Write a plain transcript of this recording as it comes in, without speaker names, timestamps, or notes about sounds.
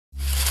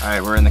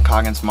Alright, we're in the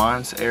Coggins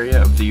Mines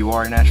area of the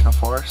UR National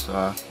Forest,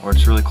 where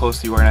it's really close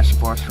to the UR National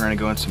Forest. We're going to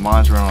go into some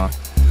mines. We're going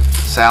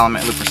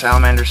to look for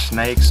salamanders,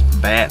 snakes,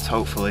 bats,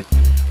 hopefully,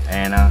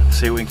 and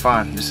see what we can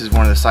find. This is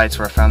one of the sites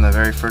where I found the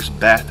very first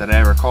bat that I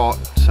ever caught,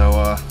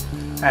 so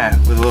with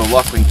a little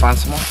luck we can find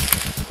some more.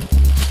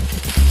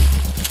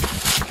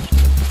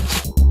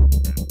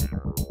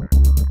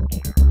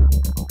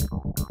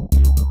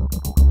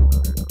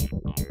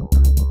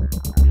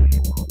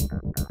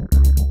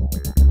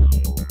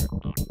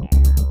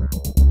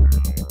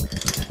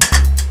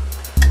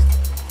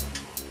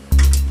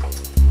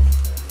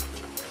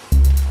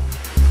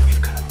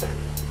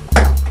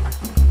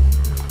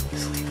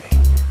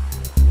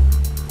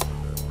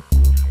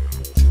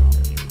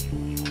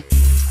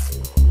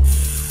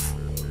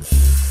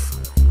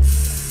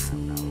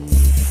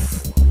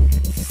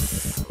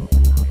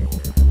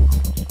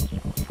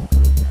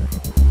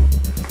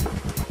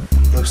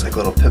 Looks like a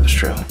little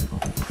pipistrelle.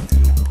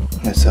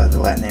 That's the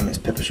Latin name is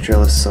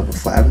Pipistrellus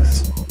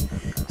subflavus.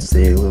 It's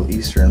a little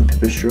eastern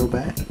pipistrelle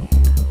bat.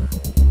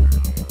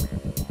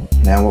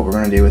 Now what we're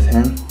going to do with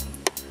him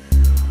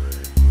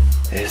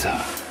is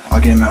I'll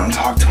get him out and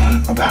talk to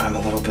him about him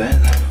a little bit,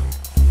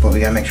 but we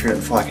gotta make sure he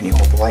doesn't fly. Can you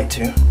hold the light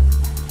too?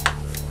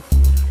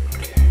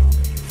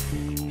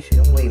 Okay. See,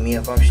 don't wake me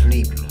up, I'm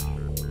sleepy.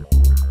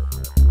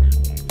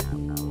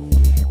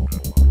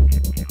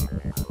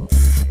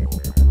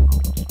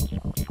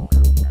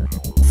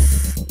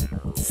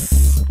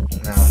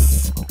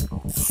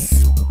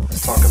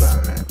 Let's talk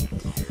about it, man.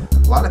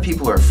 A lot of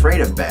people are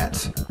afraid of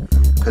bats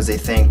because they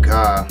think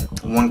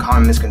one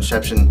common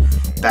misconception,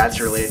 bats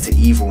are related to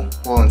evil.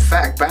 Well, in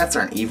fact, bats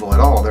aren't evil at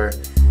all. I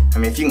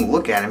mean, if you can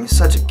look at him, he's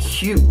such a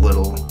cute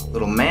little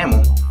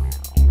mammal.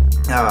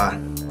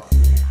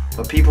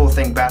 But people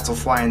think bats will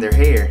fly in their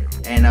hair,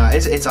 and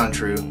it's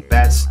untrue.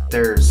 Bats,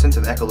 their sense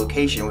of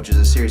echolocation, which is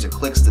a series of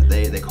clicks that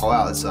they call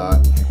out, is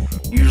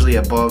usually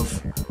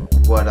above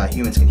what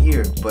humans can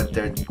hear, but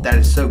that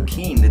is so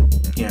keen that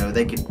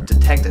they could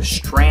detect a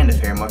strand of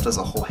hair, much less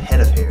a whole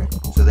head of hair.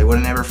 So they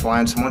wouldn't ever fly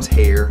in someone's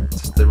hair.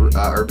 It's just the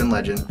urban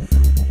legend.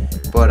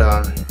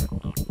 But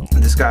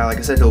this guy, like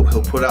I said, he'll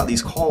put out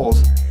these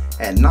calls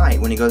at night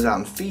when he goes out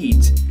and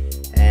feeds.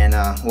 And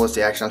what's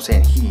the action? I'm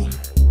saying he.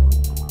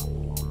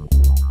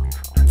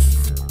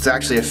 It's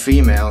actually a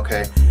female.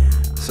 Okay,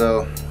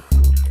 so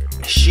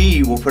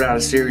she will put out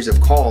a series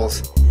of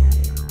calls,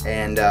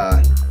 and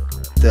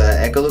the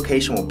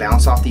echolocation will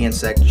bounce off the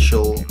insect.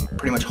 She'll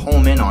pretty much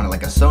home in on it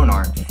like a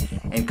sonar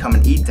and come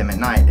and eat them at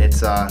night.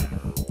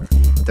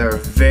 They're a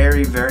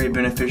very, very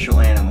beneficial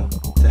animal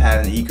to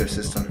have in the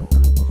ecosystem,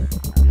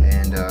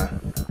 and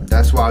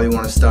that's why we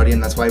want to study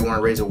them. That's why we want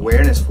to raise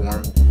awareness for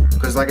them,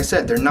 because like I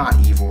said, they're not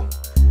evil.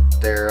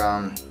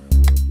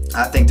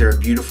 I think they're a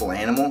beautiful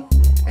animal,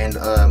 and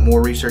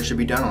more research should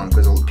be done on them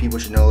because people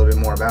should know a little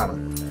bit more about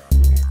them.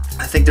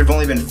 I think there've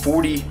only been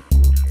 40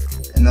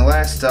 in the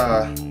last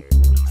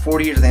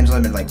 40 years. I think there's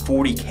only been like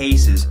 40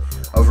 cases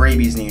of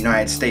rabies in the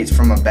United States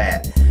from a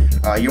bat.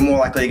 You're more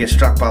likely to get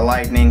struck by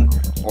lightning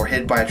or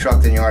hit by a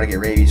truck than you are to get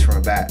rabies from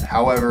a bat.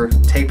 However,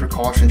 take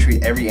precaution,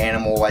 treat every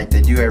animal like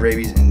they do have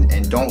rabies,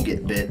 and don't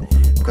get bit,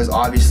 because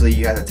obviously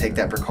you have to take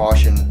that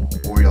precaution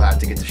or you'll have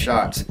to get the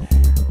shots,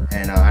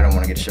 and I don't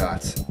want to get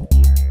shots.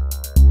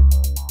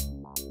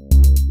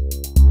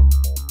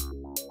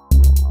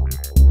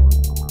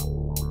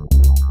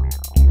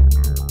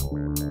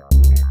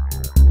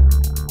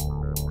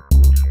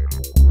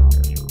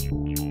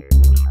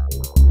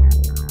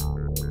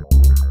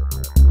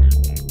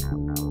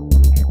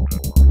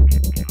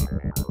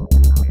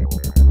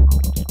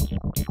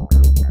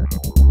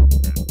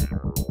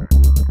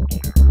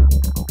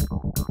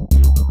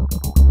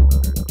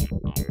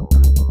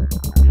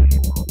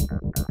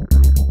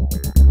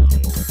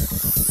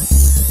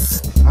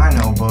 I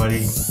know,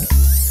 buddy.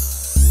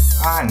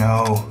 I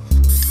know.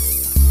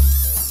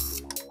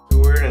 So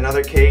we're in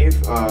another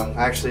cave,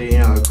 actually,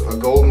 a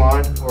gold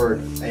mine, or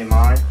a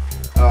mine.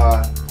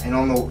 And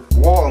on the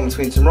wall in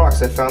between some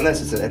rocks, I found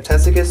this. It's an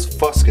Eptesicus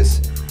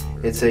fuscus.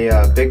 It's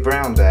a big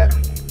brown bat.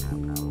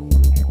 I'm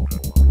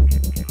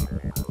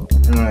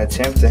going to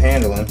attempt to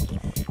handle him.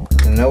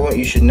 And know what?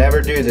 You should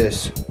never do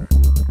this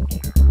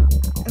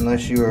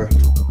unless you are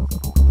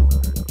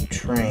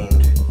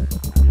trained.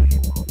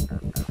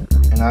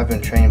 And I've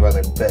been trained by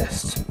the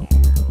best.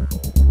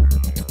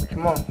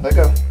 Come on, let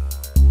go.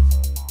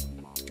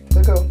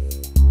 Let go.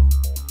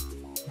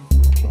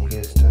 Can you get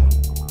his toe?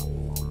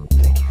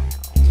 Thank you.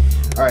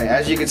 Alright,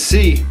 as you can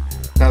see,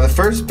 now the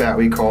first bat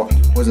we caught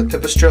was a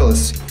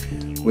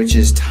Pipistrellus, which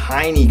is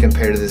tiny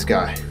compared to this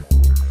guy.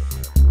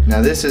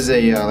 Now this is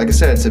like I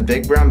said, it's a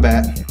big brown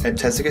bat,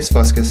 Eptesicus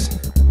fuscus.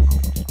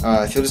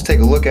 If you'll just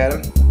take a look at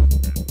him,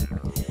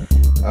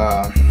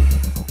 I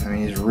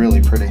mean, he's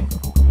really pretty.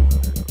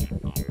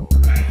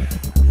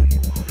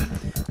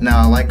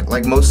 Now,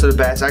 like most of the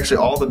bats, actually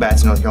all the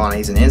bats in North Carolina,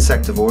 he's an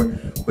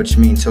insectivore, which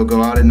means he'll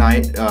go out at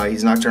night.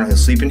 He's nocturnal. He'll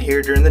sleep in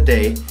here during the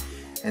day,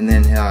 and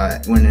then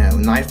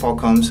when nightfall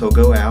comes, he'll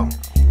go out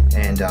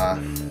and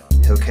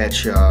he'll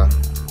catch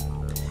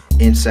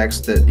insects,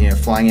 that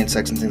flying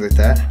insects and things like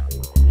that.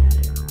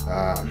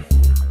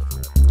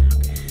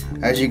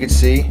 As you can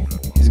see,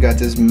 he's got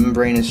this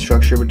membranous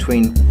structure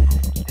between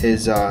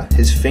his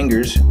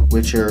fingers,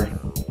 which are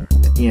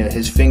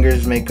his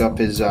fingers make up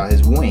his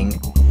wing,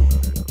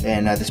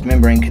 and this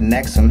membrane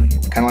connects them,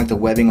 kind of like the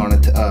webbing on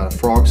a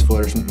frog's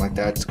foot or something like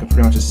that. It's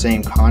pretty much the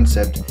same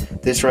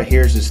concept. This right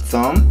here is his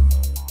thumb,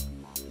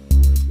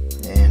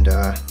 and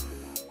yeah,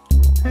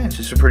 it's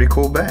just a pretty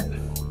cool bat.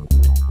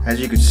 As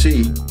you can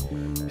see,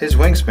 his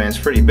wingspan is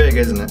pretty big,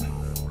 isn't it?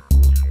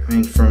 I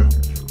mean, from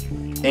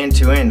end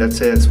to end, I'd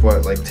say it's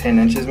what, like 10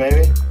 inches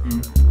maybe?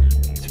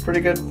 It's a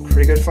pretty good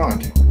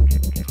find.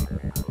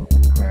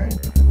 Alright.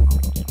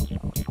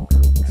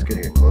 Let's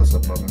get a close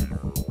up of him.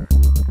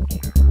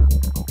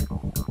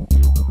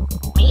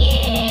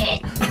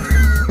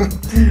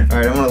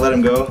 Alright, I'm gonna let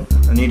him go.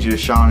 I need you to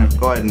shine him.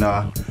 Go ahead and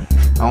I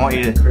want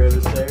you to.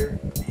 Crevice there.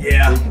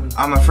 Yeah,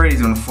 I'm afraid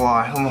he's gonna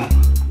fly. Hold on.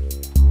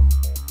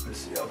 Let's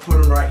see, I'll put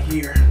him right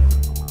here.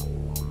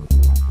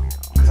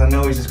 Because I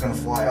know he's just gonna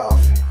fly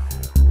off.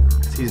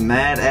 He's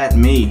mad at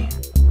me.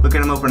 Look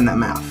at him opening that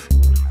mouth.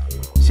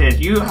 Says,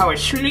 you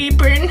was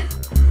sleeping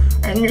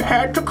and you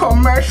had to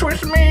come mess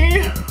with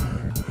me.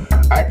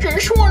 I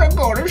just want to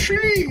go to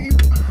sleep.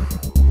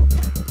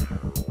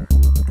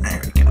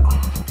 There we go.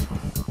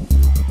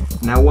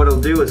 Now what he'll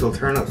do is he'll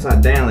turn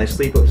upside down. They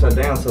sleep upside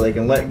down so they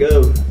can let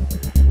go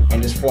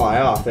and just fly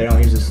off. They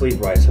don't usually sleep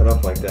right set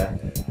up like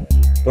that.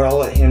 But I'll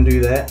let him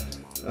do that.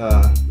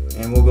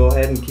 And we'll go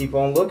ahead and keep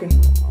on looking.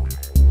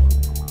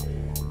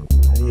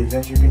 The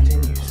adventure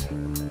continues.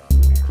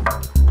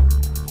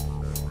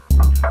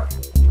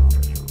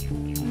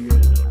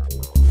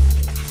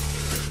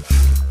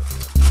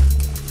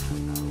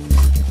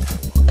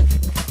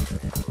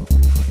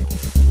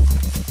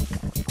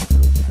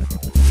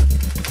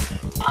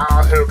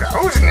 Who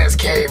goes in this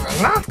cave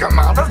and not come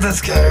out of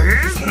this cave?